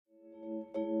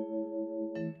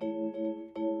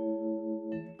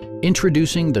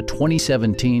Introducing the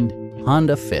 2017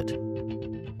 Honda Fit.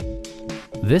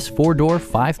 This four-door,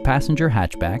 five-passenger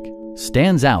hatchback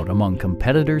stands out among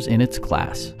competitors in its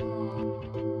class.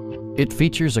 It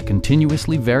features a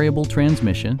continuously variable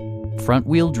transmission,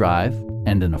 front-wheel drive,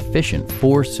 and an efficient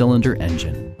four-cylinder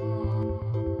engine.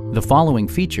 The following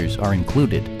features are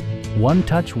included: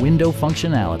 one-touch window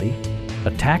functionality,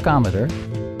 a tachometer,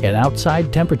 an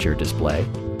outside temperature display,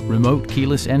 remote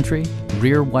keyless entry,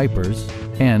 rear wipers,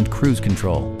 and cruise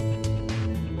control.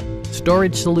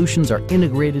 Storage solutions are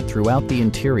integrated throughout the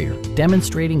interior,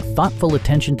 demonstrating thoughtful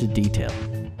attention to detail.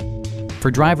 For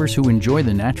drivers who enjoy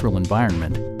the natural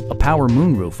environment, a power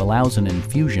moonroof allows an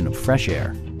infusion of fresh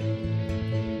air.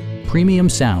 Premium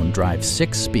sound drives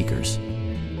 6 speakers,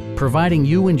 providing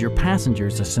you and your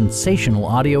passengers a sensational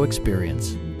audio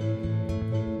experience.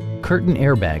 Curtain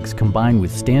airbags combine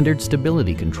with standard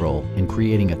stability control in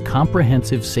creating a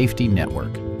comprehensive safety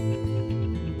network.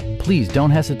 Please don't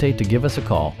hesitate to give us a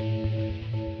call.